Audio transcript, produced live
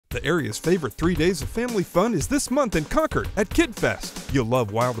The area's favorite 3 days of family fun is this month in Concord at KidFest. You'll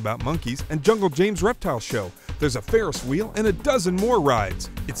love Wild About Monkeys and Jungle James Reptile Show. There's a Ferris wheel and a dozen more rides.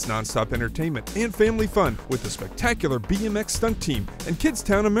 It's nonstop entertainment and family fun with a spectacular BMX stunt team and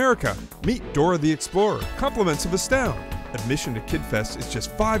Kidstown America. Meet Dora the Explorer, compliments of Astound. Admission to KidFest is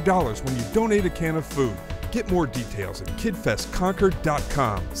just $5 when you donate a can of food. Get more details at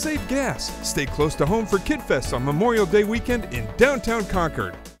kidfestconcord.com. Save gas. Stay close to home for KidFest on Memorial Day weekend in downtown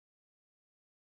Concord.